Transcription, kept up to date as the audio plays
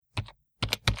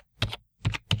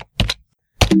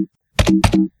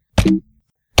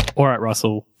All right,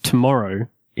 Russell. Tomorrow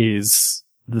is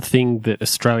the thing that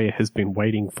Australia has been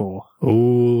waiting for.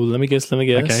 Ooh, let me guess.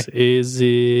 Okay. Is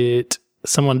it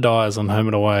someone dies on Home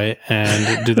and Away,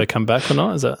 and do they come back or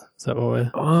not? Is that what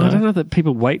we're... I don't know that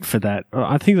people wait for that.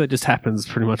 I think that just happens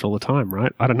pretty much all the time,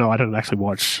 right? I don't know. I don't actually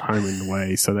watch Home and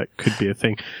Away, so that could be a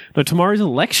thing. No, tomorrow's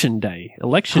election day.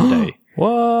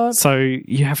 What? So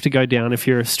you have to go down if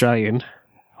you're Australian.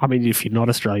 I mean, if you're not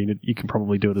Australian, you can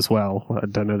probably do it as well. I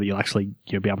don't know that you'll actually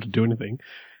be able to do anything.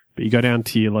 But you go down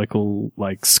to your local,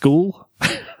 school.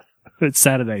 It's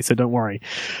Saturday, so don't worry.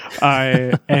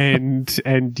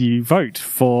 And you vote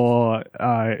for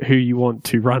who you want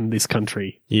to run this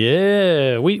country.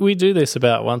 Yeah, we do this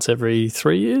about once every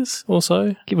 3 years or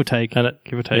so. Give or take. Yeah.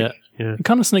 It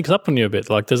kind of sneaks up on you a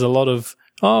bit. Like there's a lot of,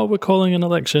 we're calling an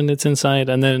election, it's insane.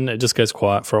 And then it just goes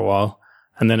quiet for a while.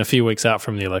 And then a few weeks out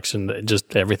from the election,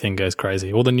 everything goes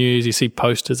crazy. All the news, you see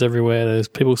posters everywhere. There's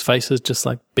people's faces just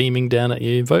beaming down at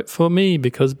you. Vote for me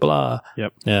because blah.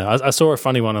 Yep. Yeah, I saw a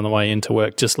funny one on the way into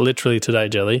work just literally today,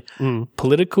 Jelly.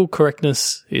 Political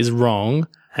correctness is wrong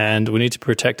and we need to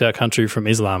protect our country from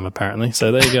Islam, apparently.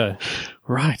 So there you go.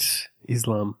 Right.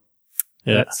 Islam.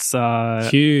 Yeah.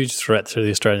 That's huge threat to the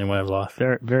Australian way of life.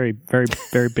 Very, very, very,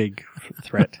 very big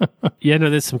threat. Yeah, no,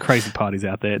 there's some crazy parties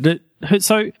out there.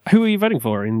 So, who are you voting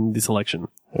for in this election?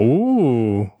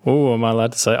 Ooh, am I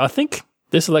allowed to say? I think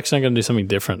this election I'm going to do something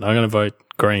different. I'm going to vote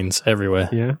Greens everywhere.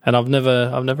 Yeah. And I've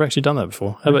never actually done that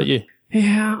before. How about you?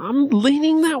 Yeah, I'm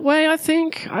leaning that way, I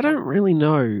think. I don't really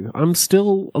know. I'm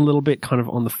still a little bit kind of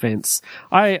on the fence.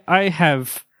 I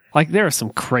have... there are some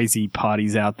crazy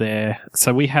parties out there.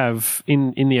 So we have,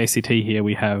 in the ACT here,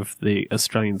 we have the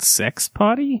Australian Sex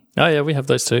Party. Oh, yeah, we have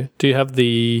those too. Do you have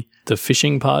the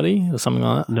fishing party or something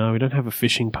like that? No, we don't have a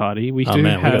fishing party. We we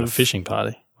got a fishing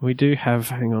party. We do have,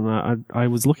 hang on, I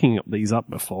was looking these up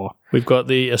before. We've got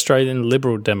the Australian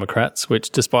Liberal Democrats, which,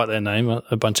 despite their name, are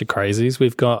a bunch of crazies.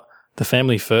 We've got the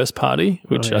Family First Party,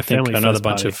 which I think are another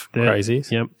bunch of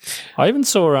crazies. Yep. I even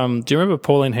saw, do you remember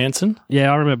Pauline Hanson?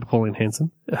 Yeah, I remember Pauline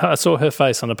Hanson. I saw her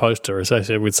face on a poster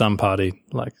associated with some party,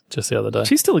 just the other day.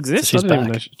 She still exists? So she's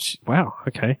back. Wow,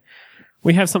 okay.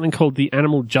 We have something called the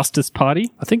Animal Justice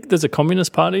Party. I think there's a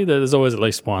Communist Party. There's always at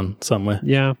least one somewhere.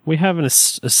 Yeah, we have a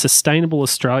Sustainable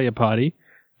Australia Party,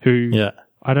 who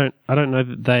I don't know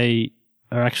that they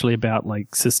are actually about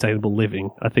sustainable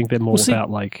living. I think they're more about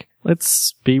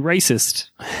let's be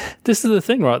racist. This is the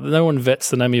thing, right? No one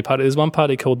vets the name of your party. There's one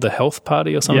party called the Health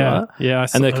Party or something like that. Yeah,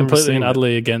 and they're completely and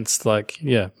utterly against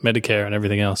Medicare and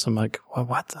everything else. I'm like, well,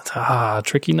 what?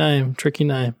 Tricky name.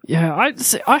 Yeah,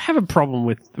 I have a problem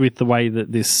with the way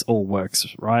that this all works,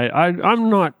 right?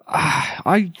 I'm not.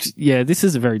 This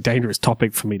is a very dangerous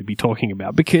topic for me to be talking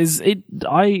about because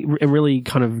I am really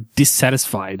kind of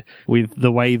dissatisfied with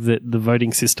the way that the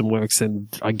voting system works, and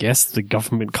I guess the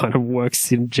government kind of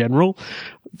works in general.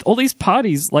 All these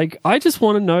parties, I just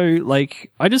want to know,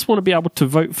 I just want to be able to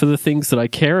vote for the things that I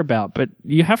care about. But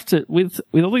you have to, with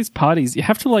all these parties, you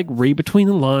have to read between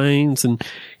the lines, and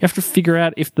you have to figure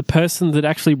out if the person that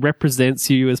actually represents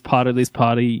you as part of this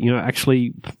party,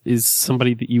 actually is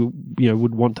somebody that you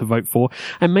would want to vote for.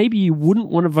 And maybe you wouldn't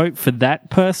want to vote for that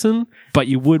person, but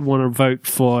you would want to vote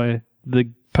for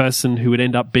the person who would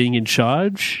end up being in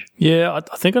charge. Yeah,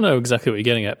 I think I know exactly what you're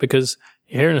getting at, because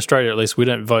here in Australia, at least, we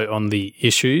don't vote on the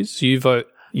issues. You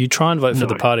try and vote for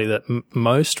the party that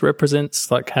most represents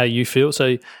how you feel.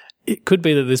 So it could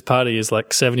be that this party is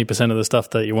 70% of the stuff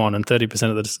that you want and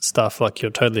 30% of the stuff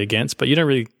you're totally against, but you don't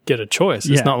really get a choice.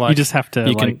 It's not you just have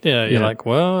to you're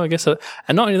well, I guess so.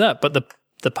 And not only that, but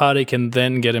the party can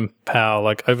then get in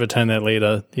power, overturn their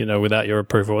leader, without your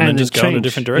approval, and then just go in a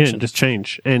different direction. Yeah, just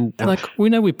change. And we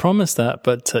know we promised that,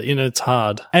 but it's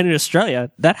hard. And in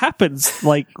Australia, that happens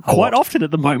quite often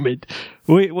at the moment.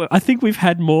 I think we've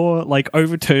had more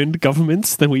overturned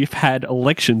governments than we've had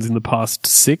elections in the past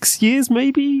 6 years,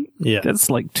 maybe. Yeah, that's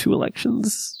 2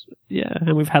 elections. Yeah,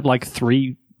 and we've had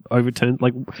 3 overturned.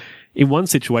 In one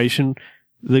situation,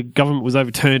 the government was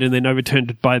overturned and then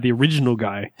overturned by the original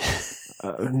guy.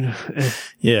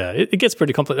 Yeah, it gets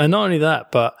pretty complex. And not only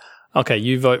that, but okay,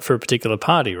 you vote for a particular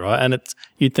party, right? And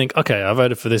you'd think, okay, I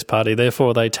voted for this party,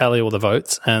 therefore they tally all the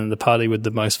votes and the party with the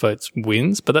most votes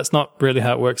wins. But that's not really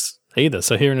how it works either.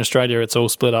 So here in Australia, it's all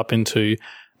split up into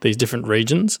these different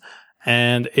regions,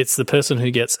 and it's the person who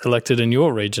gets elected in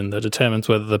your region that determines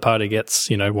whether the party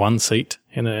gets, one seat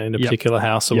in a particular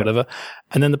house or whatever.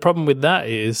 And then the problem with that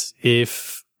is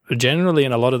generally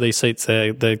in a lot of these seats,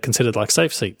 they're considered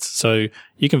safe seats. So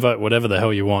you can vote whatever the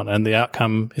hell you want and the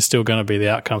outcome is still going to be the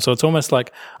outcome. So it's almost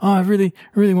I really,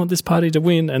 really want this party to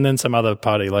win. And then some other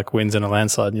party wins in a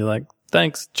landslide and you're like,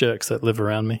 Thanks, jerks that live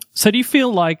around me. So do you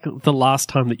feel like the last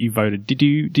time that you voted, do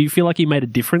you feel like you made a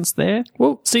difference there?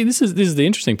 Well, see, this is the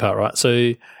interesting part, right?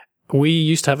 So we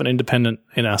used to have an independent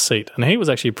in our seat, and he was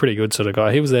actually a pretty good sort of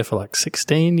guy. He was there for like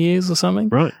 16 years or something.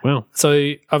 Right, well. So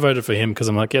I voted for him because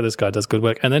I'm like, yeah, this guy does good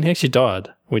work. And then he actually died,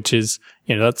 which is,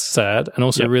 that's sad and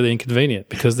also really inconvenient,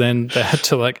 because then they had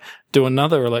to like do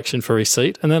another election for his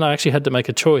seat. And then I actually had to make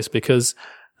a choice because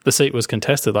the seat was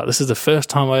contested. Like, this is the first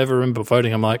time I ever remember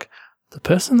voting. I'm like, the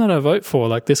person that I vote for,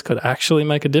 like, this could actually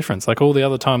make a difference. Like, all the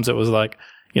other times it was like,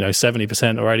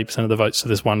 70% or 80% of the votes to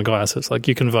this one guy. So it's like,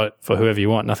 you can vote for whoever you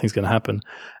want. Nothing's going to happen.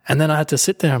 And then I had to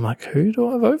sit there. I'm like, who do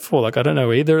I vote for? Like, I don't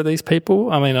know either of these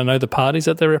people. I mean, I know the parties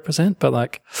that they represent, but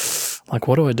like,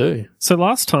 what do I do? So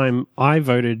last time I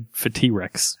voted for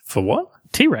T-Rex. For what?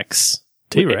 T-Rex.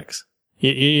 T-Rex.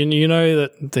 You know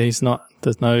that there's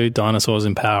no dinosaurs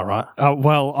in power, right?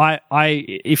 Well,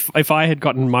 if I had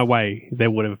gotten my way,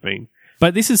 there would have been.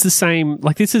 But this is the same,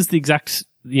 like, this is the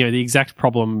exact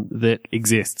problem that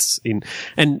exists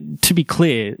and to be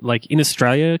clear, like, in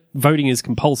Australia, voting is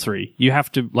compulsory. You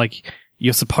have to, like,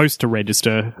 you're supposed to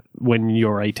register when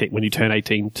you're 18, when you turn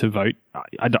 18 to vote.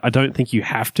 I don't think you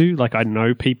have to. Like, I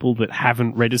know people that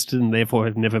haven't registered and therefore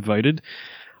have never voted.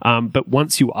 But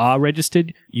once you are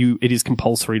registered, it is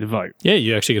compulsory to vote. Yeah,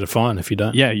 you actually get a fine if you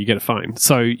don't. Yeah, you get a fine.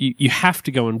 So you have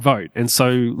to go and vote. And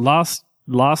so last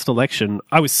election,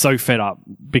 I was so fed up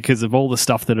because of all the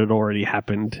stuff that had already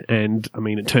happened. And I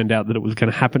mean, it turned out that it was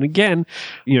going to happen again.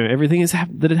 Everything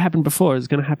that had happened before is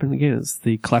going to happen again. It's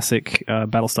the classic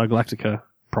Battlestar Galactica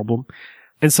problem.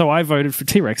 And so I voted for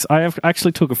T-Rex.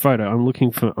 actually took a photo. I'm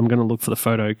going to look for the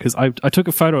photo because I took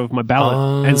a photo of my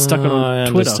ballot and stuck it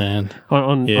on Twitter.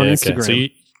 On Instagram. Okay.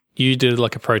 So you did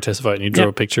like a protest vote and you drew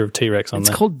a picture of T-Rex on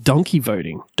there. It's called donkey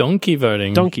voting. Donkey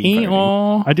voting. Donkey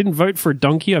voting. I didn't vote for a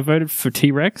donkey. I voted for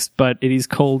T-Rex, but it is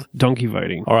called donkey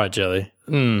voting. All right, Jelly.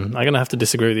 I'm going to have to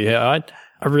disagree with you here.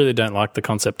 I really don't like the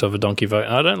concept of a donkey vote.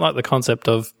 And I don't like the concept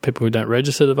of people who don't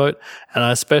register to vote. And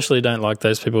I especially don't like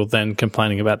those people then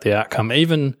complaining about the outcome,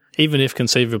 even if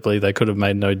conceivably they could have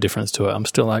made no difference to it. I'm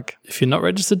still like, if you're not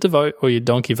registered to vote or you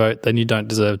donkey vote, then you don't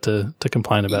deserve to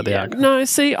complain about the outcome. No,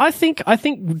 see, I think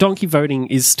donkey voting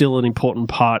is still an important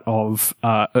part of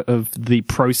the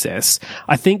process.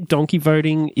 I think donkey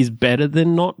voting is better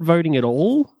than not voting at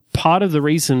all. Part of the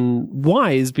reason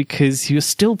why is because you're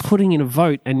still putting in a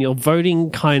vote and you're voting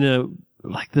kind of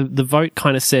like the vote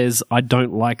kind of says, I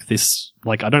don't like this,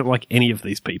 like I don't like any of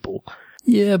these people.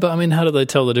 Yeah, but I mean, how do they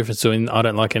tell the difference between I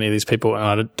don't like any of these people and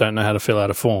I don't know how to fill out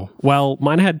a form? Well,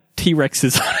 mine had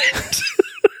T-Rexes on it.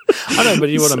 I know, but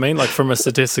you know what I mean? Like, from a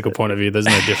statistical point of view, there's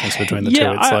no difference between the two.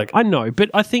 It's I know, but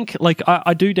I think, like,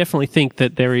 I do definitely think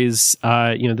that there is,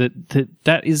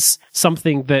 that is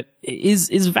something that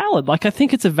is valid. Like, I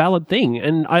think it's a valid thing.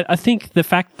 And I think the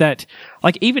fact that,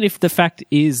 like, even if the fact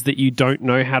is that you don't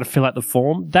know how to fill out the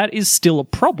form, that is still a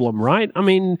problem, right? I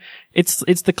mean, it's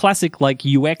the classic, like,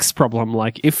 UX problem.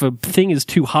 Like, if a thing is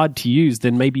too hard to use,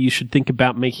 then maybe you should think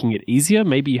about making it easier.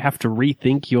 Maybe you have to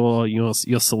rethink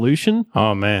your solution.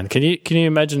 Oh man, can you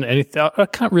imagine anything? I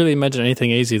can't really imagine anything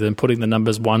easier than putting the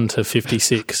numbers 1 to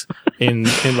 56 in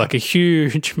like a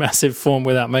huge, massive form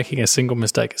without making a single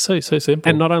mistake. It's so simple.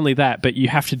 And not only that, but you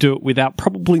have to do it without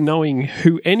probably knowing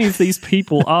who any of these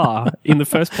people are in the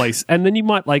first place. And then you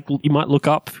might look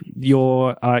up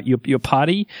your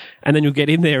party, and then you'll get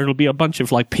in there and it'll be a bunch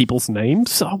of like people's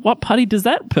names. So what party does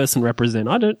that person represent?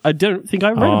 I don't think I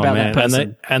read about that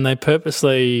person. And they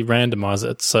purposely randomize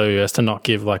it so as to not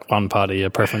give like one party a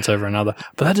preference over another.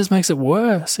 But that just makes it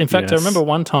worse. In fact, yes. I remember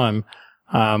one time,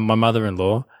 my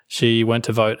mother-in-law, she went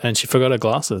to vote and she forgot her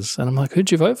glasses. And I'm like, who'd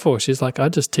you vote for? She's like, I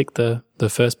just ticked the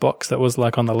first box that was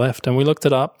like on the left. And we looked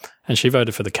it up and she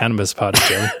voted for the Cannabis Party,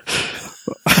 Jerry.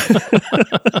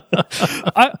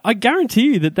 I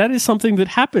guarantee you that is something that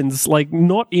happens, like,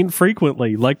 not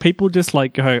infrequently. Like, people just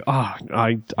like go,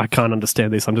 I can't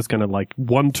understand this. I'm just going to like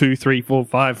 1, 2, 3, 4,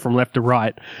 5 from left to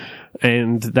right.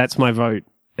 And that's my vote.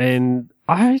 And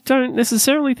I don't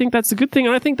necessarily think that's a good thing.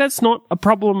 And I think that's not a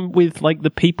problem with like the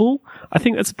people. I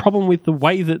think that's a problem with the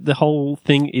way that the whole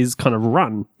thing is kind of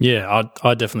run. Yeah,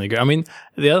 I definitely agree. I mean,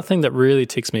 the other thing that really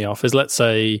ticks me off is let's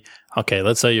say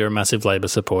you're a massive Labor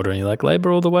supporter and you're like,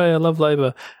 Labor all the way, I love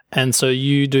Labor. And so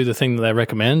you do the thing that they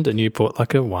recommend and you put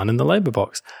like a 1 in the Labor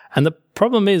box. And the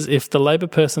problem is if the Labor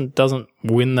person doesn't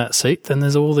win that seat, then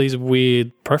there's all these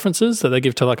weird preferences that they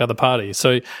give to like other parties.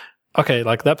 So okay,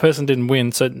 like that person didn't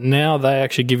win, so now they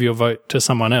actually give your vote to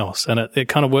someone else. And it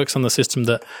kind of works on the system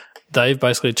that they've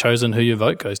basically chosen who your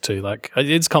vote goes to. Like,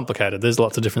 it's complicated. There's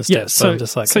lots of different steps. So, I'm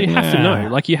just like, so you have to know.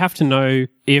 Like, you have to know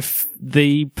if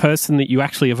the person that you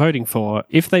actually are voting for,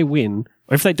 if they win,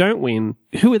 or if they don't win,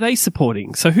 who are they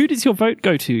supporting? So who does your vote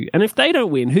go to? And if they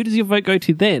don't win, who does your vote go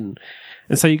to then?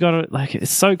 And so you got to, like, it's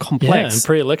so complex. Yeah, and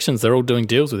pre-elections, they're all doing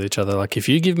deals with each other. Like, if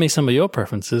you give me some of your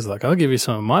preferences, like, I'll give you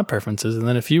some of my preferences. And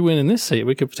then if you win in this seat,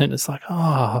 we could pretend it's like,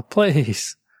 oh,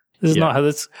 please. This is not how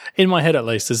this, in my head at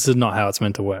least, this is not how it's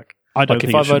meant to work. I don't like, think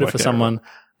if I it should voted work for that someone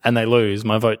and they lose,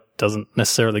 my vote doesn't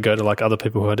necessarily go to like other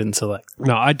people who I didn't select.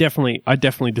 No, I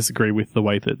definitely disagree with the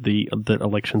way that that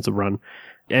elections are run.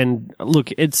 And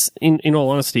look, it's in all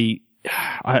honesty,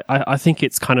 I think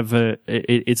it's kind of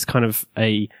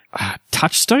a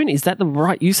touchstone. Is that the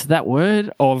right use of that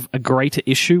word, of a greater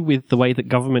issue with the way that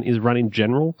government is run in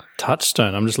general?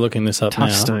 Touchstone. I'm just looking this up now.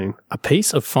 Touchstone. A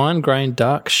piece of fine-grained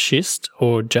dark schist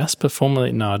or jasper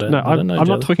formerly... No, I don't know. I'm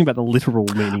not talking about the literal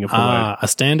meaning of the word. A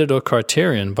standard or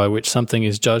criterion by which something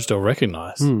is judged or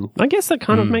recognized. I guess that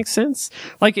kind of makes sense.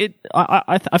 Like,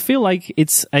 I feel like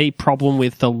it's a problem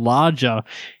with the larger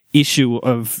issue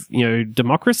of,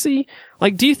 democracy.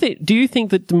 Like, do you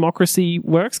think that democracy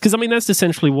works? Because, I mean, that's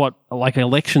essentially what, like,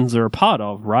 elections are a part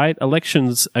of, right?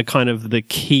 Elections are kind of the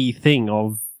key thing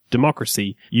of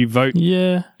democracy. You vote,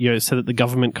 so that the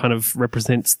government kind of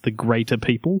represents the greater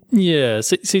people. Yeah.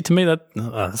 See, to me,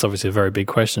 that's obviously a very big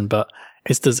question, but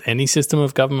does any system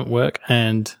of government work?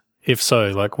 And if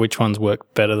so, like, which ones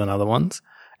work better than other ones?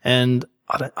 And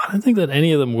I don't think that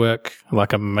any of them work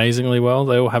like amazingly well.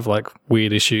 They all have like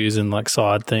weird issues and like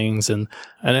side things. And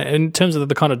in terms of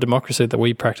the kind of democracy that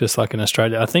we practice, like in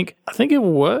Australia, I think it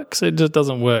works. It just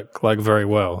doesn't work like very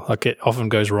well. Like, it often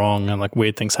goes wrong and like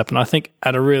weird things happen. I think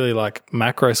at a really like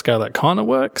macro scale, it kind of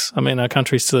works. I mean, our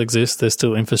country still exists. There's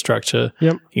still infrastructure.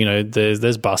 Yep.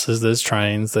 There's buses, there's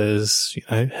trains, there's,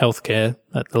 healthcare,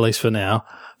 at least for now.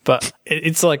 But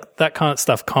it's like that kind of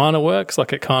stuff kind of works.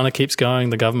 Like, it kind of keeps going.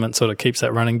 The government sort of keeps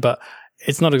that running, but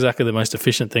it's not exactly the most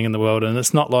efficient thing in the world. And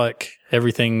it's not like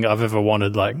everything I've ever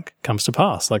wanted, like, comes to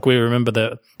pass. Like, we remember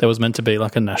that there was meant to be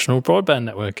like a national broadband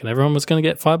network and everyone was going to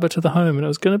get fiber to the home and it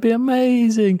was going to be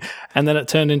amazing. And then it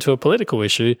turned into a political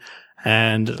issue.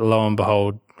 And lo and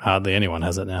behold, hardly anyone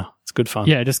has it now. It's good fun.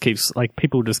 Yeah, it just keeps, like,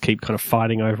 people just keep kind of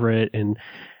fighting over it, and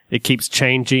it keeps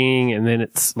changing, and then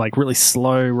it's like really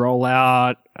slow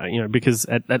rollout, because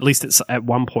at least it's at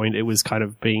one point it was kind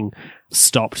of being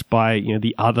stopped by,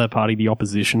 the other party, the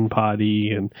opposition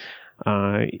party. And,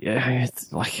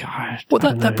 it's like,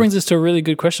 that brings us to a really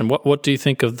good question. What do you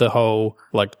think of the whole,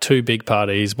 like, two big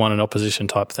parties, one an opposition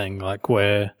type thing, like,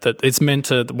 where that it's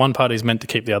one party's meant to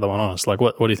keep the other one honest? Like,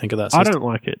 what do you think of that system? I don't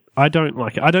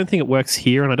like it. I don't think it works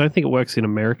here, and I don't think it works in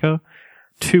America.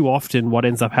 Too often what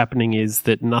ends up happening is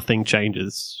that nothing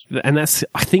changes. And that's,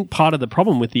 I think, part of the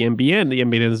problem with the NBN. The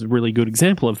NBN is a really good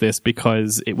example of this,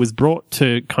 because it was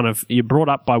you're brought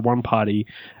up by one party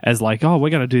as like, oh,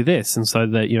 we're going to do this. And so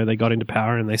that, they got into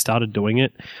power and they started doing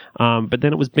it. But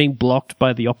then it was being blocked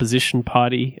by the opposition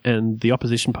party, and the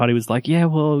opposition party was like, yeah,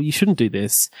 well, you shouldn't do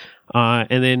this.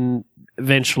 And then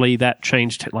eventually that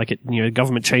changed,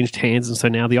 government changed hands, and so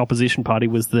now the opposition party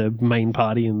was the main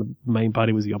party and the main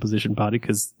party was the opposition party,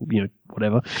 because,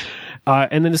 whatever.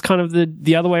 And then it's kind of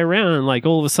the other way around. Like,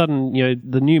 all of a sudden,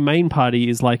 the new main party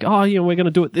is like, oh, we're going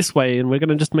to do it this way, and we're going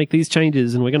to just make these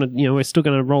changes, and we're going to, we're still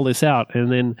going to roll this out.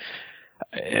 And then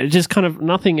it just kind of,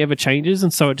 nothing ever changes.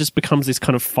 And so it just becomes this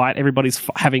kind of fight. Everybody's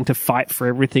having to fight for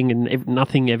everything, and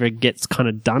nothing ever gets kind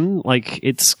of done. Like,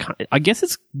 I guess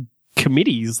it's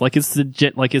committees. Like,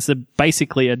 it's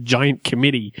basically a giant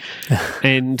committee.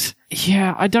 And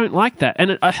yeah, I don't like that.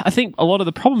 And I think a lot of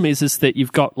the problem is that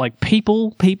you've got like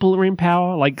people are in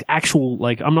power, like actual,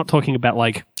 like, I'm not talking about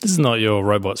like, this is not your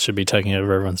robots should be taking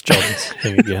over everyone's jobs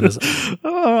thing again, is it?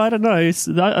 Oh, I don't know.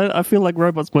 I feel like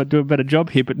robots might do a better job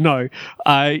here, but no.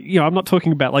 I'm not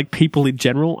talking about like people in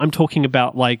general. I'm talking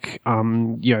about like,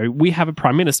 we have a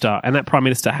prime minister, and that prime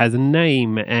minister has a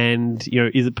name and,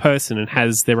 is a person and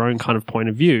has their own kind of point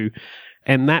of view.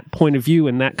 And that point of view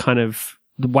and that kind of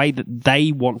the way that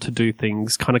they want to do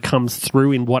things kind of comes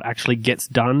through in what actually gets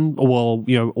done, or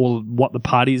what the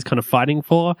party is kind of fighting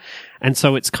for. And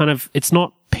so it's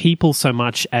not people so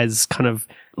much as kind of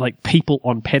like people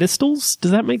on pedestals. Does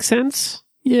that make sense?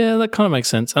 Yeah, that kind of makes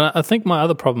sense. And I think my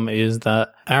other problem is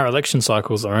that our election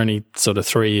cycles are only sort of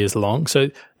 3 years long.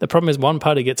 So the problem is one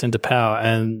party gets into power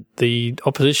and the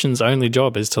opposition's only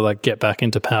job is to like get back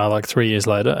into power like 3 years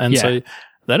later. And so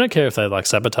they don't care if they like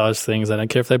sabotage things. They don't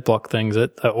care if they block things.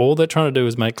 All they're trying to do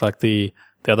is make like the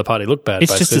the other party look bad.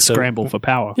 It's just basically. a scramble for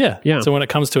power. Yeah. So when it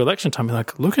comes to election time, you're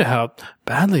like, look at how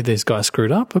badly these guys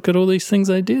screwed up. Look at all these things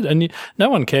they did. And no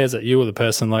one cares that you were the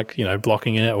person like,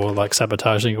 blocking it or like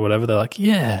sabotaging or whatever. They're like,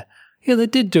 yeah, they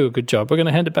did do a good job. We're going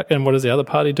to hand it back. And what does the other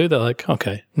party do? They're like,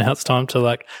 okay, now it's time to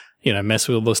like, mess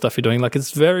with all the stuff you're doing. Like,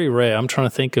 it's very rare. I'm trying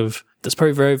to think of, there's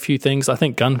probably very few things. I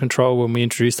think gun control, when we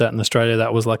introduced that in Australia,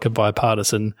 that was like a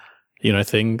bipartisan,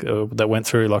 thing that went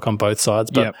through like on both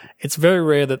sides. But It's very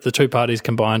rare that the two parties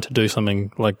combine to do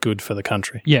something like good for the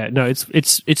country. Yeah, no,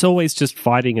 it's always just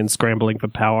fighting and scrambling for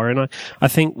power. And I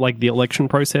think like the election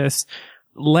process,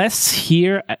 less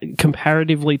here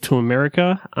comparatively to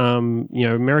America.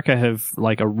 America have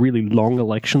like a really long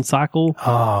election cycle.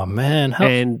 Oh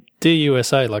man. Dear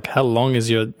USA, like how long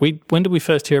is when did we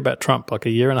first hear about Trump? Like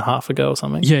a year and a half ago or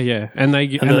something? Yeah. And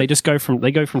they just go from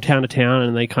town to town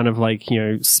and they kind of like,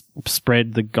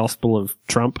 spread the gospel of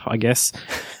Trump, I guess.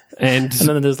 And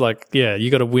then there's like,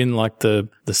 you got to win like the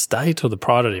state or the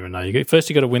pride. I don't even know. First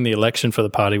you got to win the election for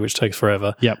the party, which takes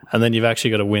forever. Yep. And then you've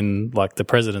actually got to win like the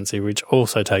presidency, which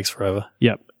also takes forever.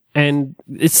 Yep. And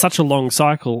it's such a long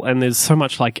cycle, and there's so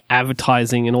much like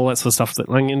advertising and all that sort of stuff that,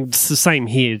 like, and it's the same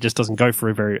here. It just doesn't go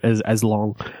for as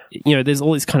long. There's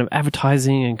all this kind of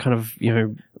advertising and kind of,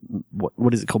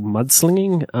 what is it called?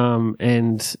 Mudslinging.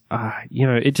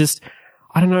 It just,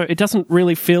 I don't know. It doesn't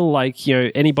really feel like,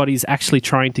 anybody's actually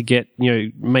trying to get,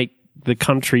 make the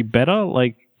country better.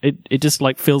 Like it just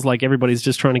like feels like everybody's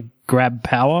just trying to grab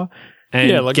power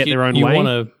and get their own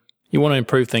way. You want to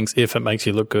improve things if it makes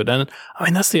you look good. And I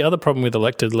mean, that's the other problem with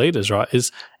elected leaders, right?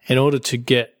 Is in order to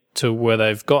get to where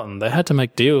they've gotten, they had to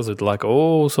make deals with like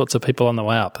all sorts of people on the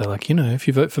way up. They're like, if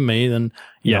you vote for me, then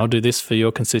I'll do this for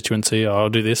your constituency. Or I'll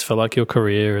do this for like your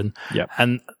career.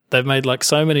 And they've made like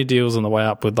so many deals on the way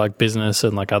up with like business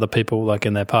and like other people like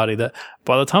in their party that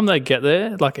by the time they get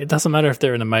there, like it doesn't matter if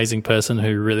they're an amazing person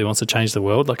who really wants to change the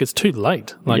world. Like it's too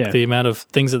late. Like the amount of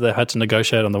things that they had to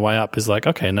negotiate on the way up is like,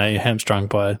 okay, now you're hamstrung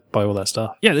by all that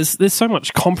stuff. Yeah, there's so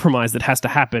much compromise that has to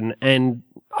happen, and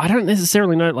I don't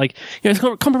necessarily know, like,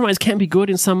 compromise can be good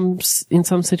in some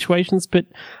situations, but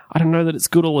I don't know that it's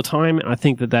good all the time. And I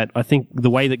think I think the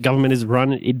way that government is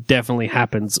run, it definitely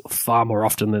happens far more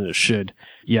often than it should.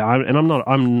 Yeah. I'm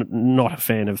not a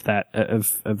fan of that,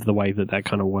 of the way that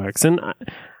kind of works. And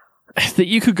that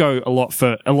you could go a lot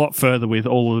further with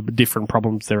all of the different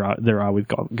problems there are with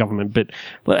government.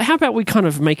 But how about we kind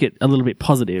of make it a little bit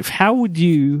positive?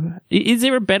 Is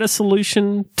there a better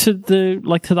solution to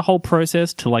the whole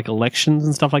process, to like elections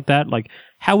and stuff like that? Like,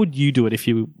 how would you do it if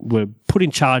you were put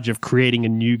in charge of creating a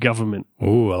new government?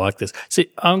 Ooh, I like this. See,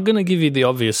 I'm going to give you the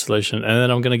obvious solution, and then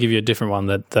I'm going to give you a different one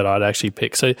that I'd actually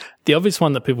pick. So the obvious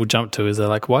one that people jump to is they're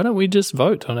like, why don't we just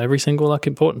vote on every single like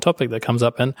important topic that comes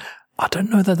up? And I don't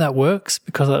know that works,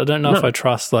 because I don't know if I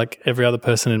trust like every other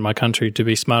person in my country to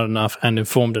be smart enough and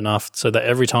informed enough so that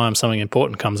every time something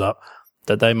important comes up,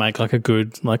 that they make like a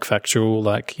good, like factual,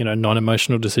 like,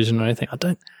 non-emotional decision or anything. I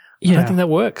don't think that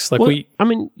works. Like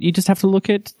you just have to look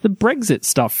at the Brexit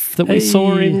stuff that we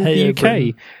saw in the UK.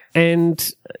 Britain.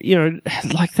 And,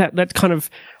 like that kind of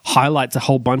highlights a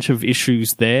whole bunch of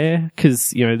issues there,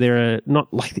 because, there are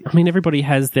not like, everybody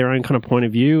has their own kind of point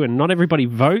of view, and not everybody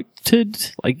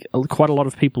voted. Like, quite a lot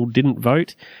of people didn't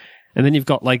vote. And then you've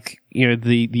got like,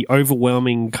 the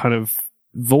overwhelming kind of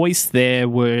voice there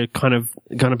were kind of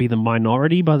going to be the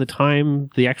minority by the time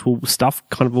the actual stuff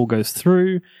kind of all goes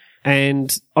through.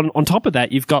 And on top of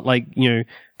that, you've got like,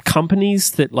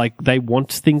 companies that like they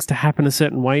want things to happen a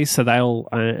certain way, so they'll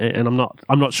and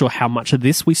I'm not sure how much of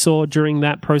this we saw during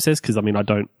that process, because I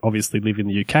don't obviously live in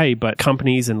the UK, but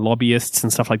companies and lobbyists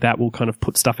and stuff like that will kind of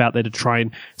put stuff out there to try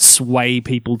and sway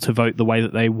people to vote the way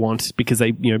that they want, because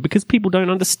because people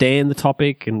don't understand the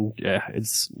topic, and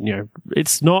it's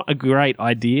not a great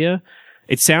idea.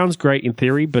 It sounds great in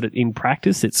theory, but in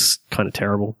practice, it's kind of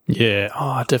terrible.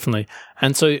 Yeah, definitely.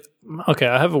 And so, okay,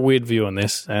 I have a weird view on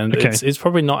this, and it's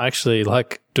probably not actually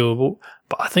like doable,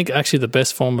 but I think actually the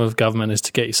best form of government is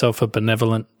to get yourself a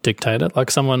benevolent dictator,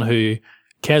 like someone who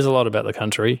cares a lot about the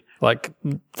country. Like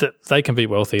they can be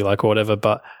wealthy, like or whatever,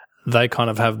 but they kind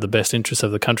of have the best interests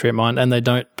of the country in mind, and they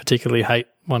don't particularly hate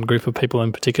one group of people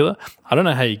in particular. I don't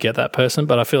know how you get that person,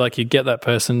 but I feel like you get that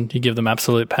person, you give them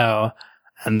absolute power,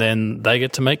 and then they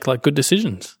get to make like good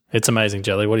decisions. It's amazing,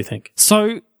 Jelly. What do you think?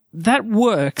 So that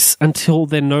works until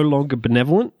they're no longer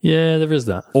benevolent. Yeah, there is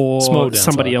that. Or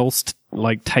somebody else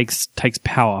like takes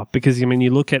power, because I mean,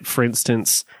 you look at, for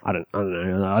instance, I don't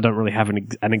know, I don't really have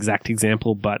an exact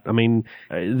example, but I mean,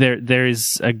 there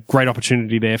is a great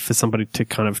opportunity there for somebody to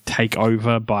kind of take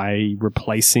over by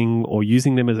replacing or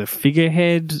using them as a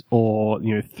figurehead, or,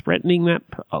 you know, threatening that.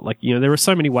 Like, you know, there are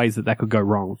so many ways that could go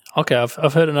wrong. Okay,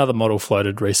 I've heard another model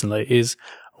floated recently is,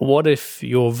 what if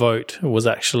your vote was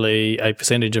actually a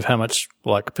percentage of how much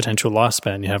like potential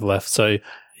lifespan you have left? So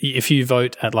if you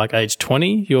vote at like age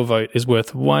 20, your vote is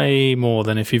worth way more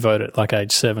than if you vote at like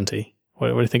age 70.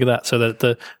 What do you think of that? So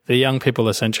that the young people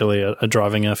essentially are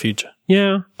driving our future.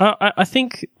 Yeah. I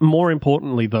think more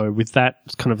importantly though, with that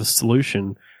kind of a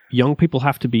solution, young people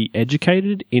have to be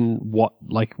educated in what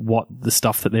the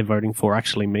stuff that they're voting for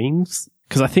actually means.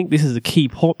 Because I think this is a key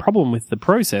problem with the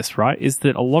process, right? Is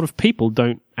that a lot of people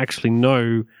don't actually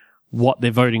know what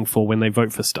they're voting for when they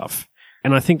vote for stuff.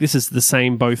 And I think this is the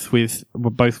same both with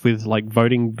like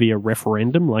voting via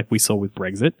referendum, like we saw with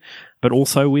Brexit, but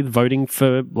also with voting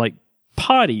for like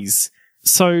parties.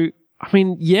 So, I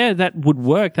mean, yeah, that would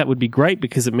work. That would be great,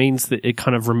 because it means that it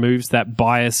kind of removes that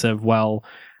bias of, well,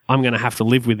 I'm going to have to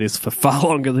live with this for far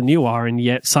longer than you are, and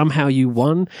yet somehow you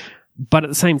won. But at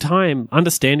the same time,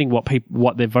 understanding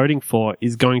what they're voting for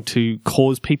is going to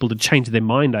cause people to change their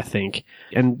mind, I think.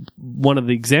 And one of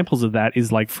the examples of that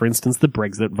is, like, for instance, the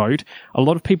Brexit vote. A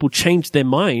lot of people changed their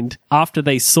mind after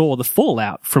they saw the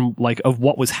fallout from, like, of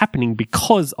what was happening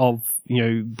because of, you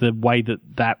know, the way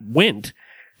that went.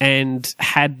 And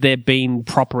had there been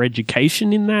proper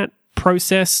education in that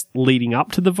process leading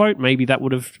up to the vote, maybe that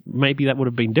would have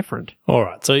been different. All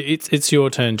right, so it's your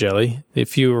turn, Jelly.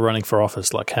 If you were running for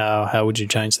office, like how would you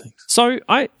change things? So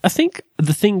I think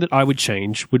the thing that I would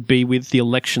change would be with the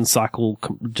election cycle,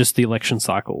 just the election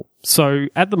cycle. So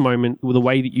at the moment, the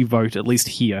way that you vote, at least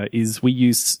here, is we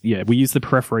use the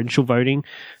preferential voting.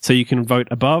 So you can vote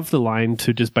above the line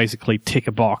to just basically tick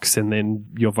a box, and then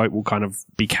your vote will kind of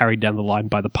be carried down the line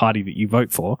by the party that you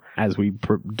vote for, as we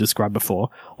described before.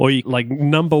 Or you, like,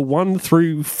 number 1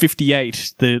 through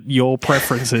 58, your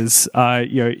preferences,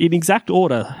 in exact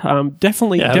order.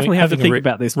 Definitely have to think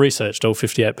about this. Researched all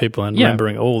 58 people and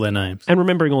remembering all their names. And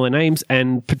remembering all their names,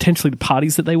 and potentially the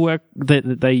parties that they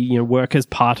work as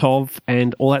part of,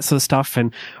 and all that sort of stuff.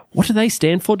 And what do they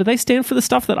stand for? Do they stand for the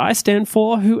stuff that I stand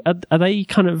for? Who are they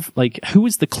kind of like, who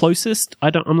is the closest?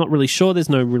 I'm not really sure. There's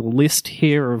no real list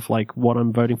here of like what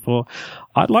I'm voting for.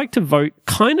 I'd like to vote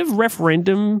kind of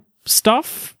referendum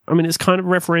stuff. I mean, it's kind of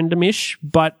referendum-ish,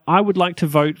 but I would like to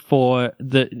vote for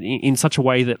in such a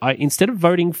way that instead of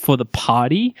voting for the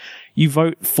party, you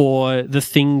vote for the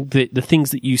things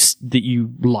that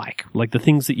you like the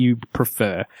things that you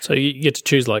prefer. So you get to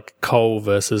choose like coal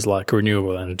versus like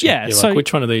renewable energy. Yeah. You're so like,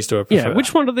 which one of these do I prefer? Yeah.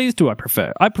 Which one of these do I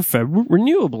prefer? I prefer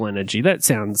renewable energy. That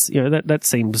sounds, that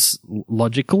seems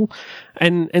logical.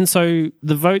 And so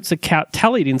the votes are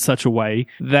tallied in such a way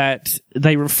that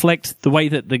they reflect the way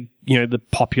that the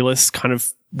populace kind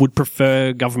of would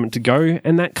prefer government to go,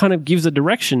 and that kind of gives a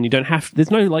direction.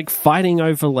 There's no like fighting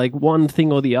over like one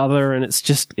thing or the other, and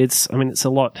it's a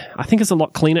lot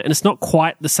cleaner, and it's not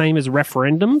quite the same as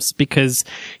referendums, because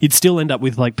you'd still end up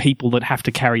with like people that have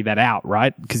to carry that out,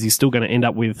 right? Because you're still going to end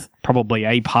up with probably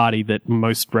a party that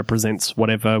most represents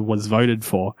whatever was voted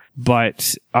for.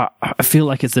 But I feel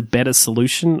like it's a better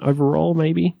solution overall,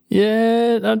 maybe.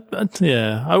 Yeah.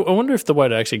 I wonder if the way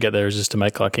to actually get there is just to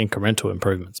make like incremental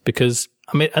improvements, because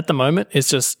I mean, at the moment, it's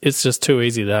just too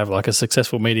easy to have like a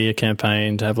successful media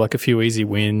campaign, to have like a few easy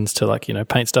wins, to like,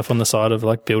 paint stuff on the side of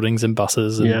like buildings and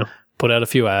buses, and put out a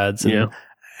few ads,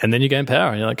 and then you gain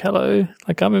power, and you're like, hello,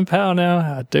 like I'm in power now.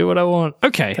 I do what I want.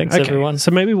 Okay. Thanks, everyone.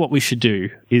 So maybe what we should do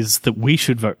is that we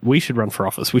should run for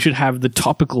office. We should have the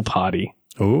topical party.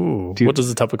 Ooh. What does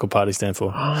the topical party stand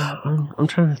for? I'm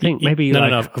trying to think. Maybe no,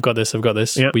 I've got this.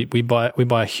 Yep. We buy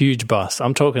a huge bus.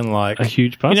 I'm talking like a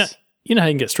huge bus. You know how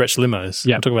you can get stretch limos?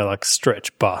 Yeah. I'm talking about like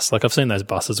stretch bus. Like I've seen those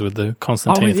buses with the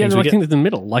Constantine things. I think in the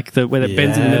middle, like where it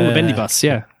bends in the middle, the bendy bus.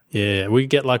 Yeah. Yeah. We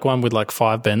get like one with like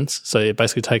 5 bends. So it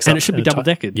basically takes up. And it should be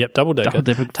double-decked. Yep, double-decker.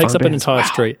 Takes up an entire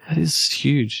street. That is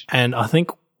huge. And I think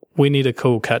we need a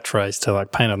cool catchphrase to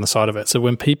like paint on the side of it. So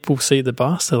when people see the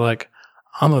bus, they're like,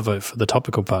 I'm going to vote for the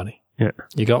topical party. Yeah.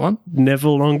 You got one? Never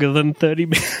longer than 30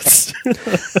 minutes.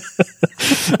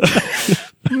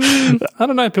 I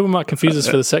don't know. People might confuse us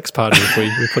for the sex party if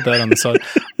we put that on the side.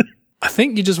 I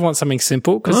think you just want something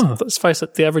simple, because let's face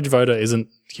it, the average voter isn't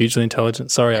hugely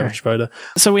intelligent. Sorry, average voter.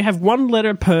 So we have one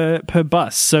letter per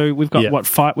bus. So we've got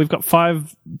five? We've got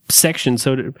 5 sections.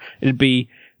 So it'd be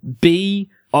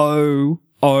BOOM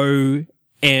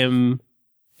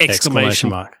exclamation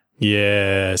mark.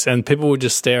 Yes, and people would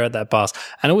just stare at that bus.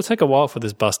 And it would take a while for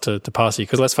this bus to pass you,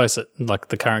 because let's face it, like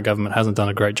the current government hasn't done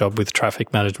a great job with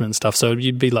traffic management and stuff. So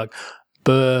you'd be like,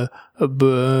 burr,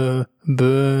 burr,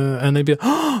 burr, and they'd be like,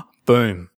 oh, boom.